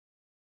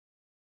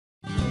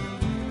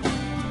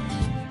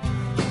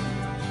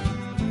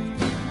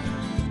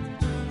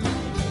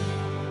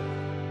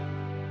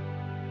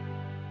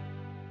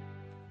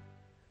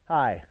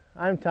Hi,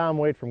 I'm Tom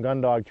Waite from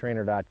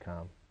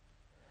GundogTrainer.com,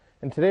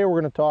 and today we're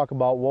going to talk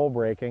about wool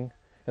breaking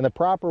and the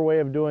proper way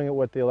of doing it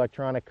with the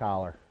electronic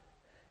collar.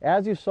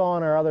 As you saw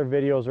in our other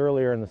videos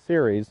earlier in the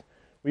series,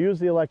 we use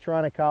the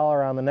electronic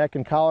collar on the neck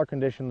and collar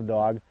condition the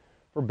dog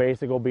for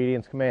basic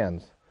obedience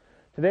commands.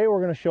 Today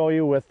we're going to show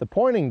you with the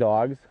pointing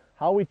dogs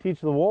how we teach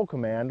the wool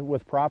command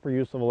with proper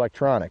use of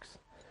electronics.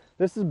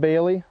 This is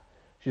Bailey.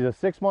 She's a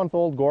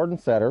 6-month-old Gordon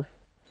setter.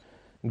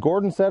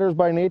 Gordon setters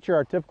by nature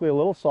are typically a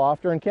little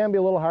softer and can be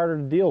a little harder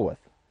to deal with.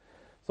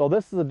 So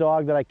this is a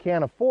dog that I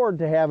can't afford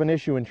to have an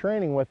issue in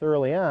training with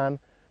early on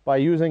by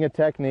using a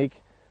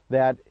technique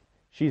that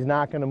she's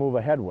not going to move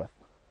ahead with.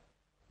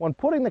 When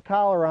putting the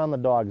collar on the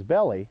dog's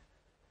belly,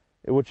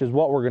 which is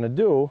what we're going to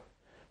do,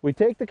 we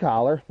take the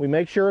collar, we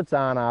make sure it's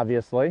on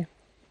obviously.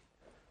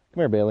 Come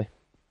here, Bailey.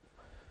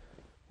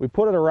 We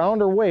put it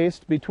around her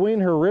waist between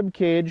her rib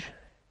cage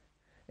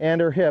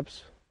and her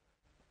hips.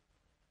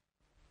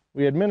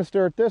 We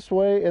administer it this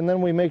way, and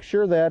then we make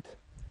sure that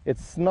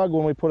it's snug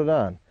when we put it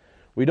on.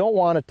 We don't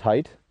want it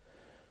tight.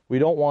 We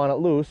don't want it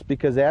loose,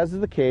 because as is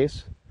the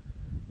case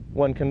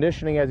when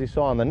conditioning, as you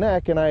saw on the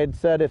neck, and I had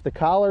said if the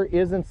collar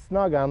isn't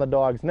snug on the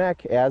dog's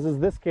neck, as is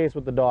this case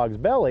with the dog's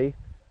belly,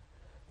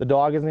 the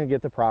dog isn't going to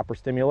get the proper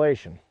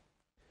stimulation.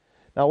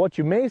 Now what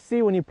you may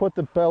see when you put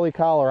the belly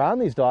collar on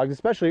these dogs,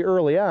 especially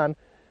early on,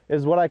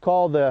 is what I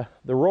call the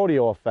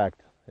rodeo effect.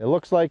 It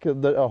looks like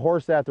a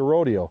horse at the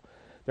rodeo.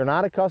 They're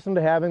not accustomed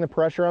to having the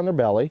pressure on their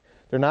belly.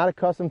 They're not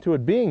accustomed to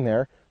it being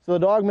there. So the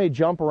dog may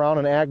jump around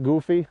and act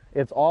goofy.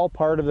 It's all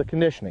part of the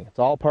conditioning. It's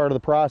all part of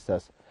the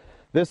process.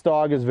 This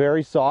dog is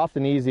very soft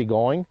and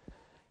easygoing,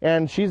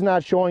 and she's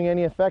not showing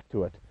any effect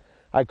to it.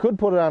 I could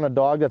put it on a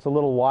dog that's a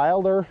little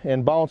wilder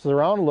and bounces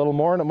around a little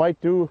more, and it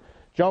might do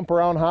jump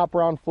around, hop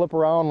around, flip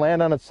around,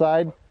 land on its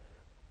side.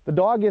 The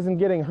dog isn't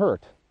getting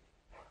hurt.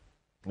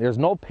 There's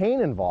no pain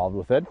involved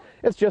with it.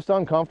 It's just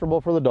uncomfortable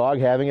for the dog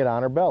having it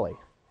on her belly.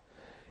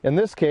 In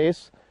this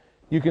case,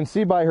 you can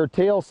see by her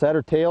tail set,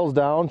 her tail's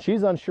down,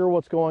 she's unsure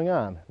what's going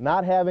on.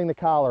 Not having the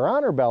collar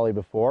on her belly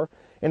before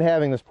and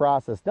having this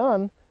process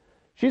done,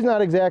 she's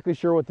not exactly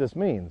sure what this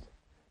means.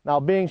 Now,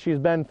 being she's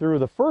been through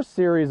the first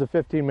series of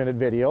 15-minute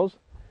videos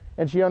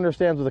and she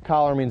understands what the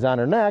collar means on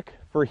her neck,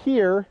 for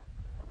here,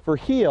 for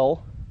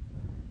heel,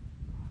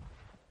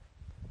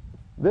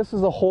 this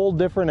is a whole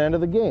different end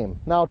of the game.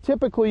 Now,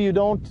 typically you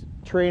don't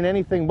train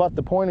anything but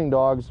the pointing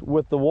dogs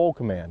with the wool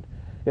command.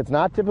 It's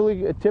not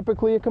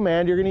typically a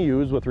command you're going to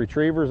use with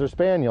retrievers or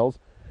spaniels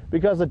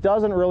because it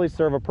doesn't really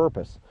serve a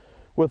purpose.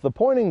 With the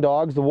pointing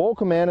dogs, the wool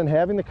command and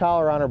having the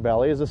collar on her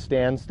belly is a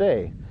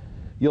stand-stay.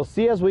 You'll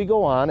see as we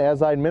go on,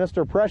 as I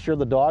administer pressure,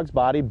 the dog's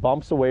body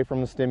bumps away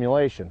from the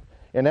stimulation,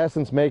 in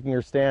essence making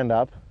her stand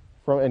up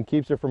and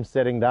keeps her from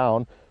sitting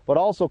down, but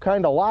also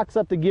kind of locks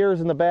up the gears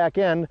in the back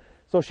end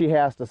so she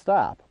has to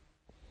stop.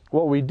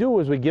 What we do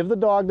is we give the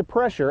dog the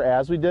pressure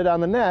as we did on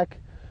the neck,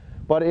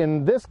 but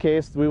in this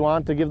case, we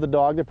want to give the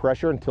dog the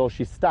pressure until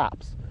she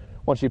stops.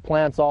 When she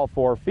plants all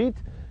 4 feet,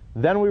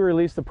 then we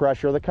release the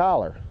pressure of the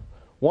collar.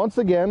 Once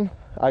again,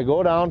 I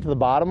go down to the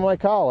bottom of my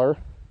collar,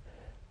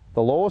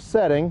 the lowest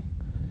setting,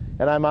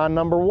 and I'm on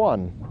number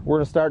 1. We're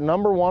going to start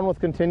number 1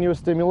 with continuous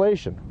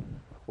stimulation.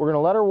 We're going to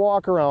let her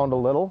walk around a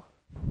little.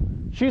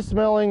 She's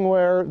smelling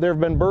where there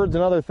have been birds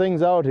and other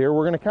things out here.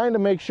 We're going to kind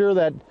of make sure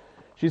that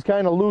she's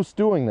kind of loose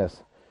doing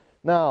this.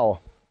 Now,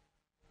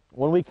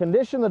 when we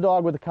conditioned the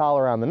dog with the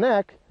collar on the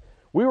neck,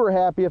 we were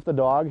happy if the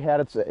dog had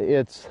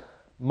its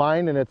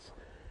mind and its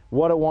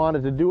what it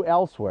wanted to do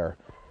elsewhere.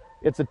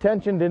 Its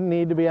attention didn't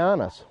need to be on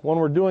us. When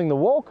we're doing the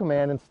wool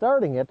command and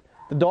starting it,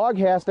 the dog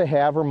has to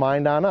have her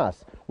mind on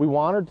us. We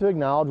want her to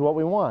acknowledge what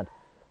we want.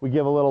 We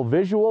give a little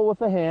visual with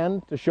the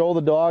hand to show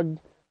the dog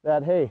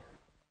that, hey,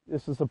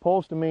 this is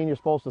supposed to mean you're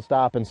supposed to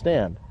stop and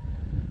stand.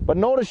 But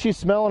notice she's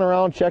smelling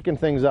around, checking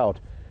things out.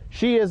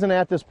 She isn't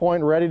at this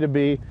point ready to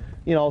be,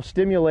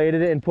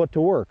 stimulated and put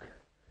to work.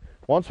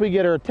 Once we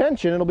get her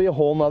attention, it'll be a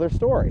whole nother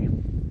story.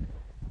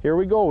 Here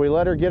we go. We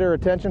let her get her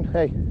attention.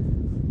 Hey.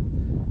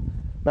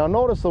 Now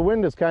notice the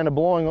wind is kind of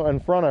blowing in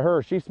front of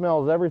her. She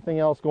smells everything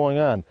else going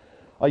on.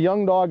 A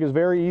young dog is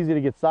very easy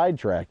to get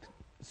sidetracked.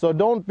 So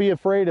don't be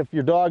afraid if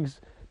your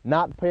dog's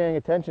not paying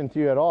attention to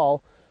you at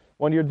all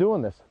when you're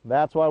doing this.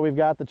 That's why we've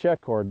got the check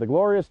cord. The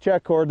glorious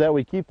check cord that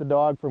we keep the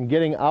dog from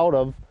getting out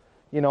of,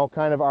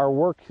 kind of our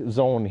work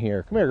zone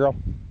here. Come here, girl.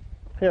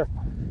 Here.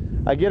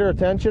 I get her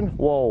attention,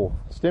 whoa.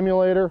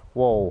 Stimulator,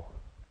 whoa.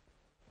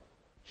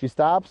 She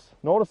stops.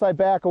 Notice I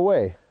back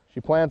away. She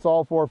plants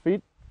all 4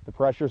 feet. The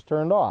pressure's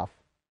turned off.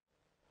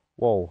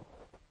 Whoa.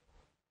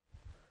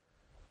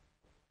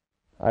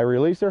 I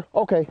release her.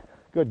 Okay,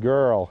 good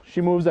girl.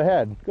 She moves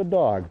ahead. Good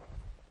dog.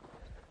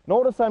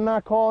 Notice I'm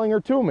not calling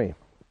her to me.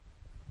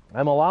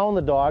 I'm allowing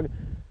the dog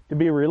to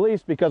be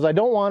released because I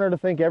don't want her to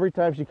think every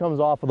time she comes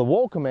off of the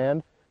wool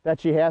command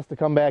that she has to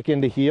come back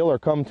into heel or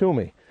come to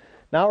me.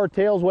 Now her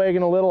tail's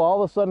wagging a little.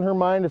 All of a sudden her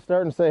mind is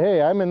starting to say,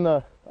 hey, I'm in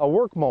a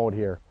work mode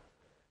here.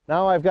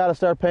 Now I've got to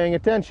start paying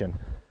attention.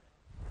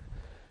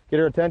 Get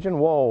her attention.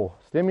 Whoa.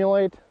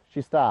 Stimulate.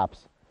 She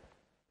stops.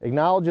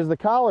 Acknowledges the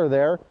collar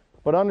there.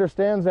 but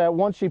understands that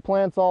once she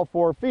plants all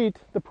 4 feet,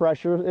 the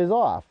pressure is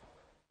off.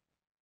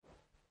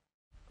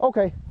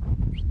 Okay,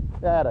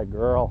 atta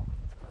girl.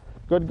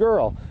 Good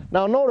girl.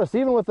 Now notice,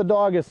 even with the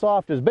dog as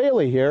soft as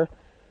Bailey here,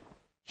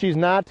 she's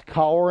not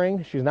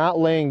cowering, she's not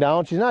laying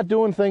down, she's not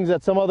doing things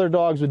that some other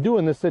dogs would do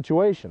in this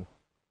situation.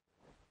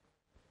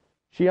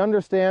 She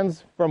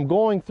understands from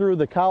going through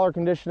the collar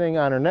conditioning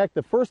on her neck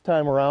the first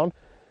time around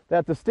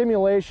that the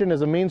stimulation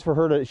is a means for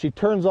her to, she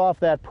turns off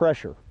that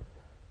pressure.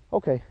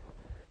 Okay.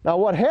 Now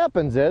what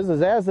happens is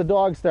as the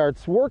dog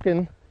starts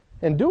working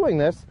and doing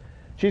this,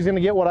 she's going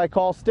to get what I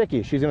call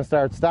sticky. She's going to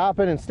start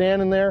stopping and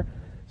standing there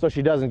so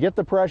she doesn't get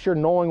the pressure,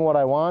 knowing what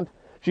I want.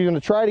 She's going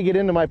to try to get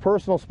into my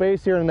personal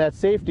space here in that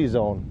safety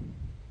zone.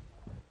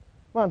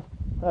 Come on,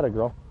 atta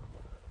girl.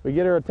 We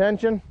get her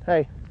attention.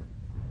 Hey,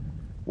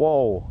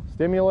 whoa,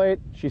 stimulate,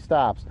 she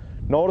stops.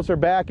 Notice her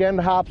back end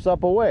hops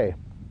up away.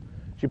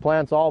 She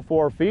plants all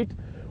 4 feet.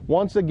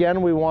 Once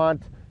again, we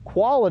want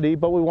quality,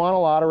 but we want a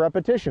lot of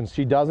repetitions.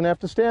 She doesn't have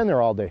to stand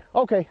there all day.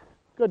 Okay,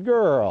 good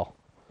girl.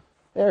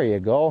 There you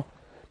go.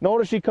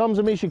 Notice she comes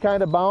to me, she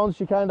kind of bounds,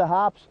 she kind of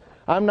hops.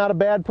 I'm not a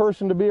bad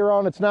person to be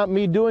around. It's not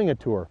me doing it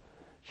to her.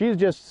 She's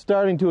just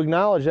starting to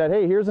acknowledge that,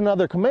 hey, here's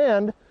another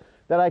command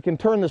that I can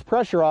turn this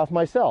pressure off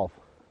myself.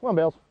 Come on,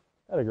 Bales.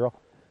 Atta girl.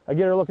 I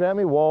get her looking at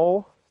me.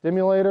 Whoa.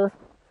 Stimulate her.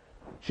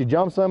 She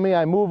jumps on me.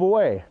 I move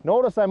away.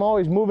 Notice I'm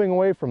always moving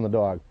away from the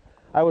dog.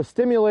 I was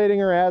stimulating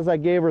her as I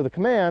gave her the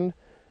command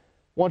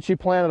once she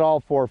planted all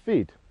 4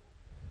 feet.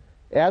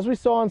 As we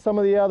saw in some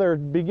of the other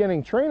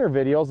beginning trainer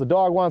videos, the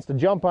dog wants to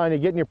jump on you,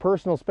 get in your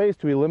personal space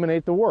to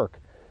eliminate the work.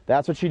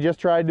 That's what she just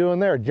tried doing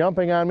there,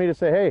 jumping on me to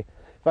say, hey,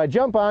 if I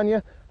jump on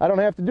you, I don't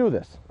have to do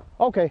this.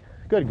 Okay,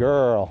 good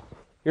girl.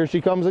 Here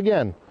she comes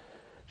again.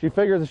 She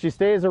figures if she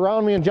stays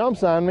around me and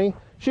jumps on me,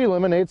 she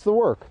eliminates the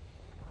work.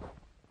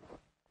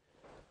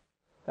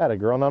 Atta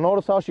girl. Now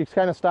notice how she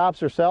kind of stops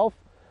herself.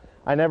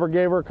 I never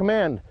gave her a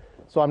command,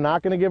 so I'm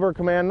not going to give her a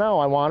command now.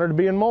 I want her to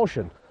be in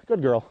motion.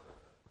 Good girl.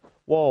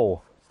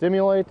 Whoa.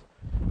 Stimulate.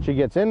 She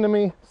gets into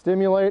me.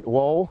 Stimulate.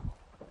 Whoa.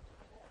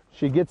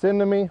 She gets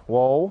into me.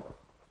 Whoa.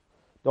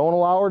 Don't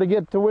allow her to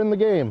get to win the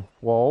game.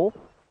 Whoa.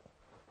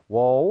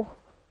 Whoa.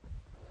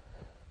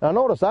 Now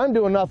notice I'm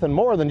doing nothing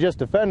more than just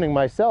defending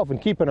myself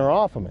and keeping her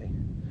off of me.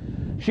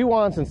 She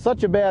wants in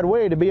such a bad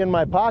way to be in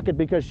my pocket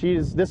because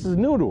this is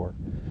new to her.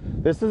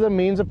 This is a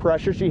means of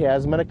pressure she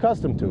hasn't been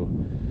accustomed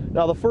to.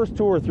 Now the first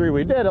 2 or 3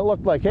 we did, it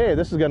looked like, hey,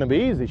 this is going to be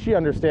easy. She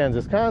understands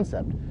this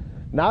concept.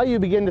 Now you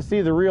begin to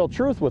see the real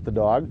truth with the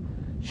dog.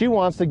 She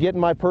wants to get in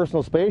my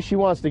personal space. She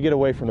wants to get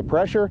away from the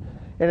pressure.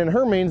 And in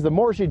her means, the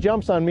more she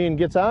jumps on me and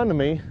gets onto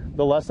me,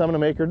 the less I'm going to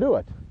make her do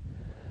it.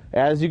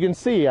 As you can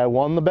see, I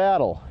won the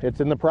battle. It's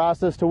in the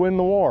process to win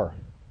the war.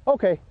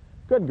 Okay,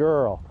 good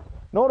girl.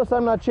 Notice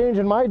I'm not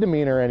changing my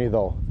demeanor any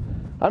though.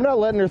 I'm not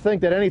letting her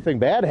think that anything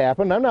bad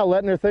happened. I'm not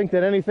letting her think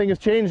that anything has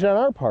changed on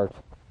our part.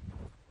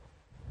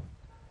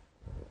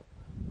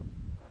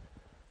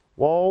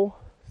 Whoa,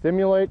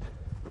 stimulate,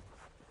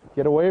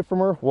 get away from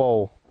her,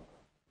 whoa.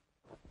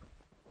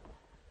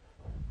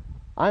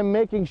 I'm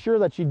making sure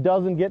that she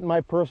doesn't get in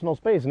my personal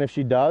space, and if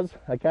she does,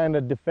 I kind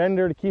of defend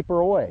her to keep her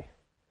away.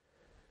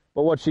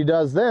 But what she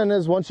does then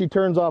is once she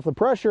turns off the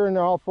pressure and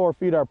all 4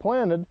 feet are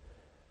planted,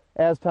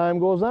 as time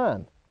goes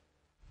on.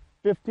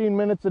 15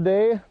 minutes a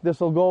day, this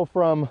will go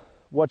from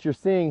what you're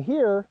seeing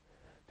here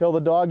till the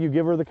dog, you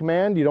give her the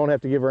command, you don't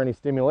have to give her any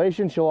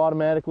stimulation, she'll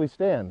automatically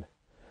stand.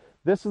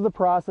 This is the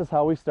process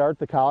how we start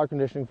the collar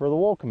conditioning for the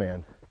wool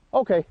command.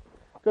 Okay,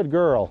 good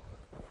girl.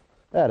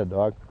 Atta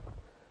dog.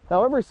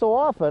 Now every so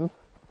often,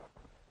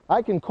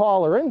 I can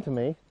call her into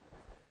me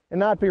and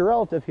not be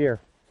relative here.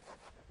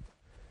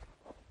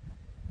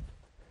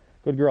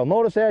 Good girl.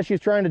 Notice as she's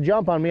trying to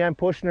jump on me, I'm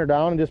pushing her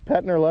down and just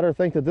petting her, let her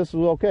think that this is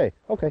okay.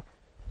 Okay.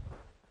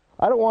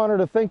 I don't want her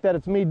to think that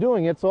it's me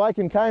doing it, so I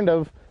can kind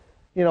of,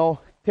 you know,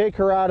 take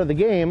her out of the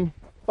game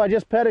by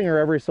just petting her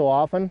every so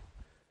often,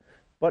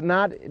 but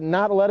not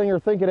letting her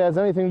think it has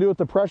anything to do with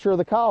the pressure of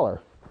the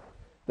collar.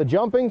 The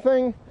jumping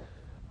thing,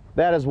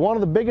 that is one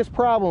of the biggest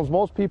problems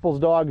most people's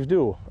dogs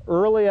do.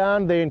 Early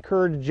on, they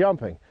encourage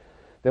jumping.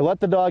 They let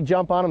the dog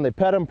jump on them, they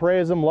pet them,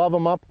 praise them, love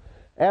them up.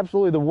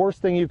 Absolutely the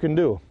worst thing you can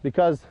do,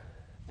 because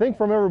think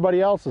from everybody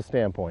else's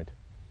standpoint.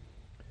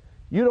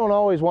 You don't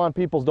always want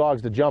people's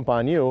dogs to jump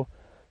on you,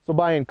 so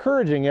by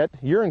encouraging it,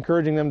 you're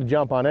encouraging them to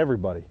jump on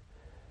everybody.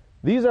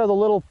 These are the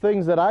little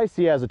things that I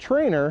see as a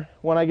trainer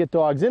when I get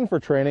dogs in for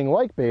training,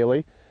 like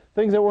Bailey,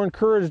 things that were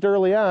encouraged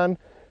early on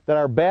that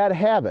are bad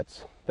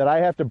habits that I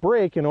have to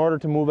break in order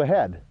to move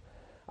ahead.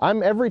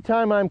 Every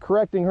time I'm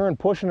correcting her and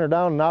pushing her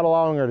down and not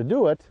allowing her to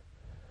do it,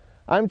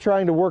 I'm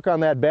trying to work on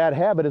that bad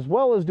habit as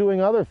well as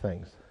doing other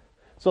things.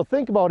 So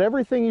think about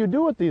everything you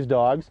do with these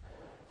dogs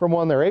from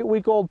when they're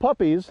 8-week-old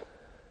puppies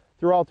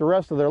throughout the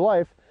rest of their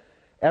life.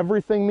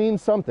 Everything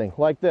means something,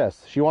 like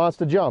this. She wants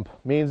to jump,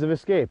 means of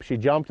escape. She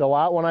jumped a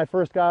lot when I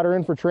first got her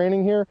in for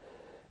training here,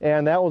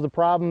 and that was a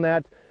problem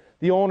that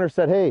the owner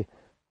said, hey,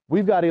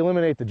 we've got to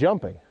eliminate the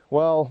jumping.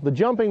 Well, the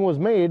jumping was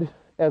made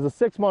as a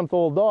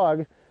 6-month-old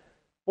dog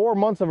 4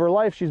 months of her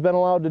life she's been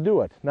allowed to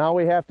do it. Now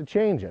we have to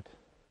change it.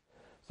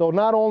 So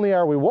not only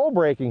are we wool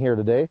breaking here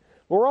today,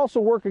 but we're also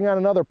working on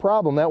another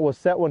problem that was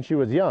set when she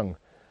was young.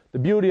 The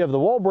beauty of the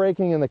wool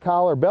breaking and the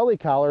collar, belly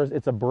collars,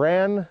 it's a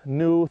brand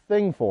new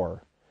thing for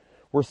her.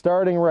 We're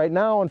starting right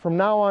now, and from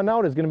now on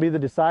out is going to be the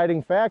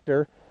deciding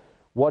factor,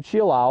 what she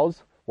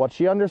allows, what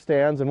she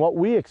understands, and what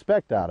we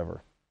expect out of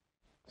her.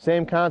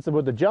 Same concept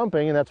with the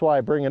jumping, and that's why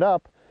I bring it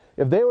up.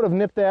 If they would have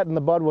nipped that in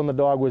the bud when the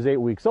dog was 8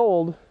 weeks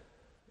old,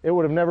 it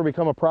would have never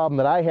become a problem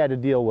that I had to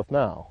deal with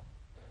now.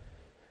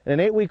 And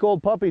an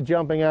 8-week-old puppy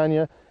jumping on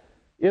you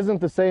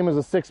isn't the same as a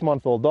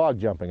 6-month-old dog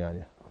jumping on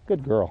you.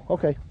 Good girl.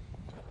 Okay.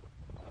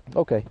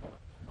 Okay.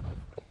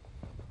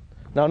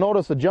 Now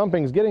notice the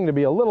jumping is getting to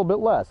be a little bit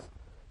less,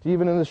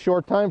 even in this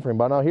short time frame.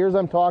 But now here's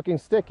I'm talking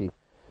sticky.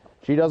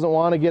 She doesn't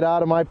want to get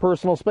out of my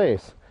personal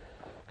space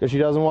because she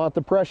doesn't want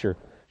the pressure.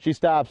 She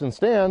stops and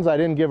stands. I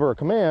didn't give her a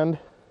command,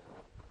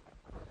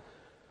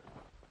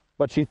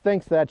 but she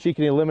thinks that she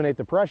can eliminate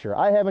the pressure.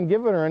 I haven't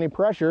given her any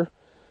pressure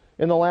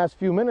in the last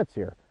few minutes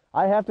here.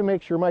 I have to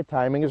make sure my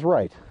timing is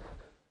right.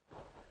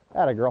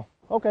 Atta girl.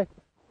 Okay.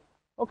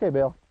 Okay,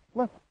 Bale.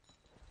 Come on.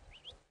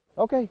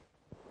 Okay.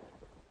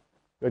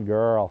 Good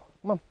girl.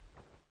 Come on.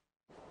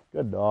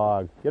 Good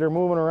dog. Get her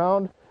moving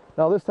around.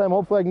 Now this time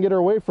hopefully I can get her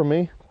away from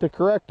me to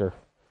correct her.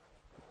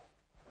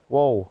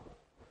 Whoa.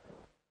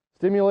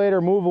 Stimulate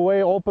her, move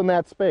away, open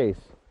that space.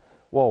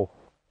 Whoa.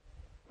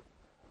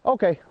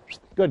 Okay.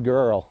 Good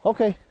girl.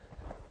 Okay.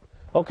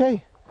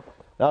 Okay.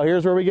 Now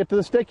here's where we get to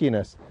the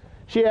stickiness.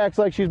 She acts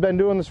like she's been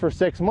doing this for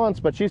 6 months,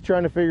 but she's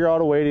trying to figure out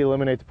a way to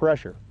eliminate the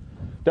pressure.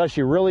 Does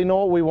she really know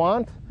what we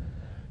want?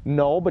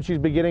 No, but she's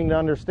beginning to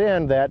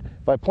understand that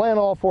if I plant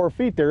all 4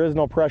 feet, there is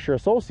no pressure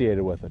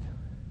associated with it.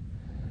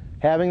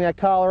 Having that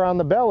collar on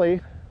the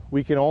belly,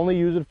 we can only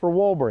use it for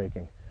wool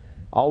breaking.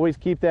 Always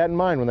keep that in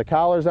mind. When the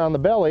collar's on the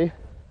belly,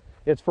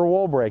 it's for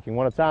wool breaking.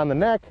 When it's on the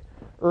neck,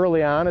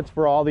 early on, it's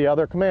for all the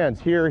other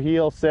commands. Here,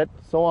 heel, sit,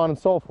 so on and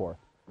so forth.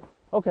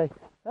 Okay,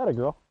 atta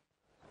girl.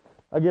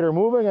 I get her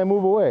moving, I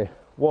move away.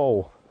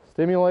 Whoa,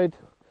 stimulate,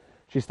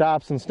 she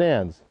stops and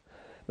stands.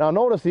 Now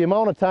notice the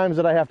amount of times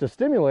that I have to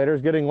stimulate her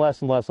is getting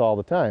less and less all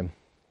the time.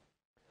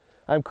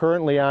 I'm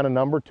currently on a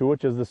number 2,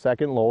 which is the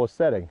second lowest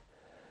setting.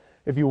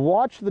 If you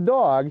watch the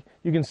dog,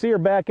 you can see her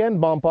back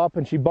end bump up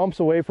and she bumps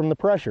away from the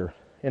pressure.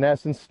 In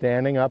essence,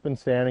 standing up and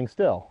standing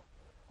still.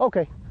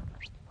 Okay,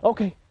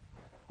 okay,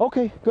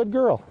 okay, good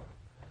girl.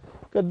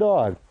 Good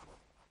dog,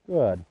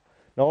 good.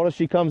 Notice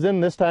she comes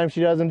in, this time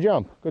she doesn't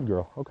jump. Good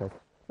girl, okay.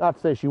 Not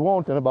to say she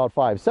won't in about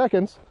 5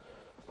 seconds.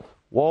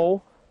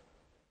 Whoa.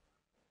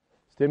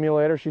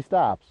 Stimulator, she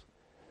stops.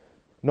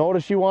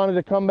 Notice she wanted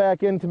to come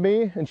back into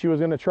me and she was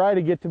going to try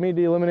to get to me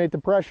to eliminate the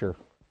pressure.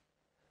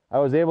 I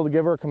was able to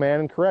give her a command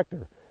and correct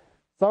her.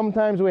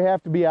 Sometimes we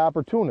have to be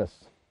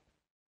opportunists.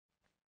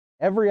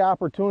 Every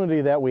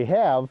opportunity that we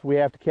have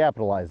to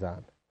capitalize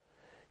on.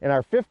 In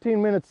our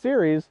 15-minute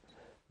series,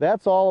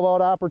 that's all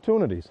about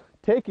opportunities.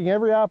 Taking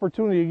every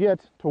opportunity you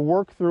get to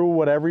work through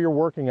whatever you're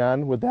working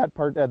on with that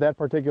part at that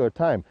particular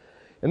time.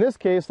 In this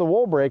case, the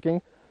wool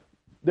breaking,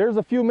 there's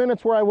a few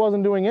minutes where I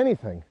wasn't doing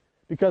anything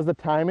because the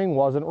timing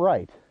wasn't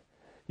right.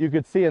 You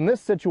could see in this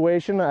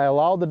situation, I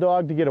allowed the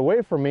dog to get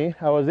away from me.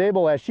 I was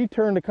able, as she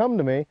turned to come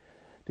to me,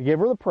 to give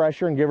her the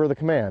pressure and give her the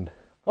command.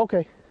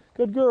 Okay,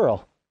 good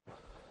girl.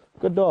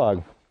 Good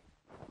dog.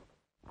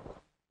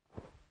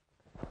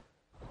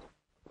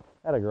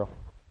 Atta girl.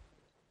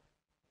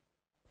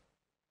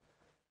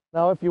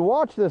 Now, if you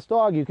watch this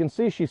dog, you can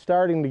see she's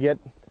starting to get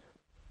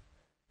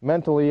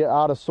mentally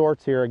out of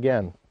sorts here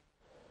again.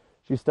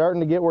 She's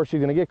starting to get where she's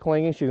going to get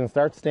clingy. She's going to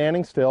start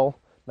standing still,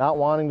 not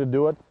wanting to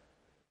do it.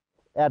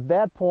 At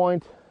that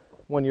point,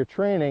 when you're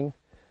training,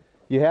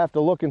 you have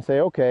to look and say,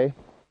 okay,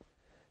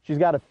 she's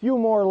got a few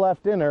more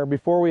left in her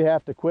before we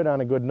have to quit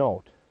on a good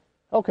note.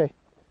 Okay.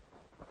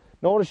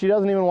 Notice she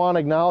doesn't even want to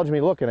acknowledge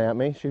me looking at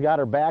me. She's got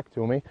her back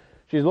to me.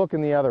 She's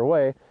looking the other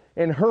way.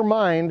 In her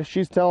mind,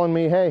 she's telling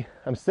me, hey,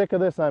 I'm sick of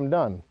this, I'm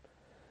done.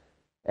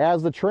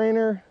 As the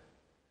trainer,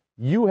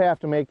 you have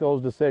to make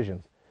those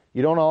decisions.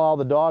 You don't allow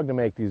the dog to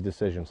make these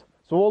decisions.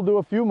 So we'll do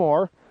a few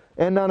more,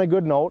 end on a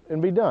good note,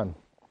 and be done.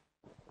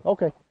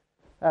 Okay,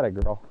 atta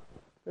girl.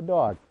 Good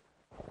dog.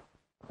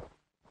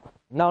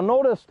 Now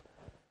notice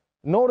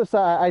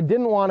I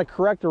didn't want to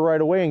correct her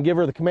right away and give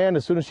her the command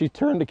as soon as she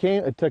turned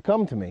to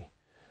come to me.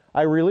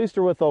 I released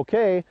her with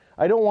okay.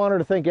 I don't want her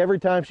to think every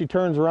time she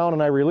turns around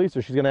and I release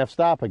her, she's going to have to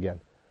stop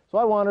again. So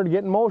I want her to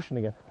get in motion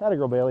again. Atta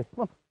girl, Bailey.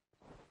 Come on.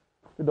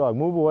 Good dog.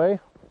 Move away.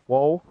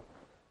 Whoa.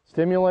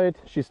 Stimulate.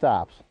 She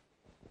stops.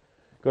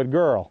 Good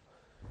girl.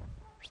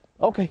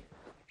 Okay.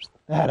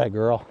 Atta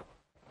girl.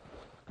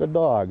 Good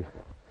dog.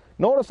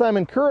 Notice I'm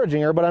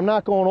encouraging her, but I'm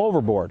not going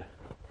overboard.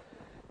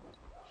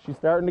 She's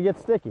starting to get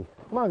sticky.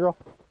 Come on, girl.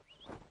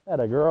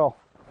 Atta girl.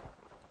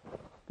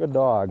 Good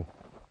dog.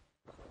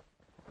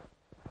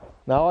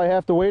 Now I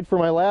have to wait for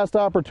my last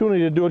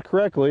opportunity to do it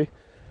correctly.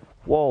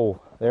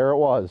 Whoa, there it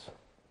was.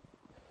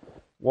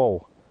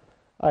 Whoa.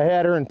 I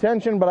had her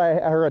attention, but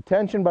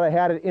I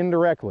had it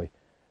indirectly.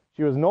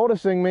 She was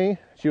noticing me.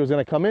 She was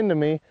going to come into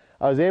me.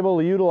 I was able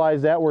to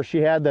utilize that where she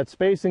had that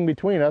spacing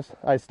between us.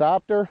 I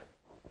stopped her.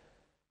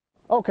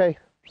 Okay,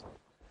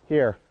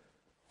 here.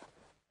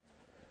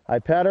 I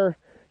pet her.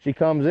 She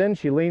comes in,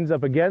 she leans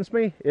up against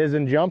me,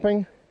 isn't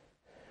jumping.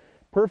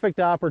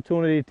 Perfect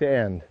opportunity to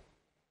end.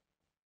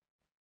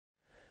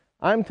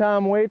 I'm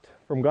Tom Waite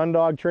from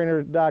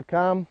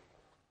Gundogtrainer.com.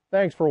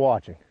 Thanks for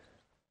watching.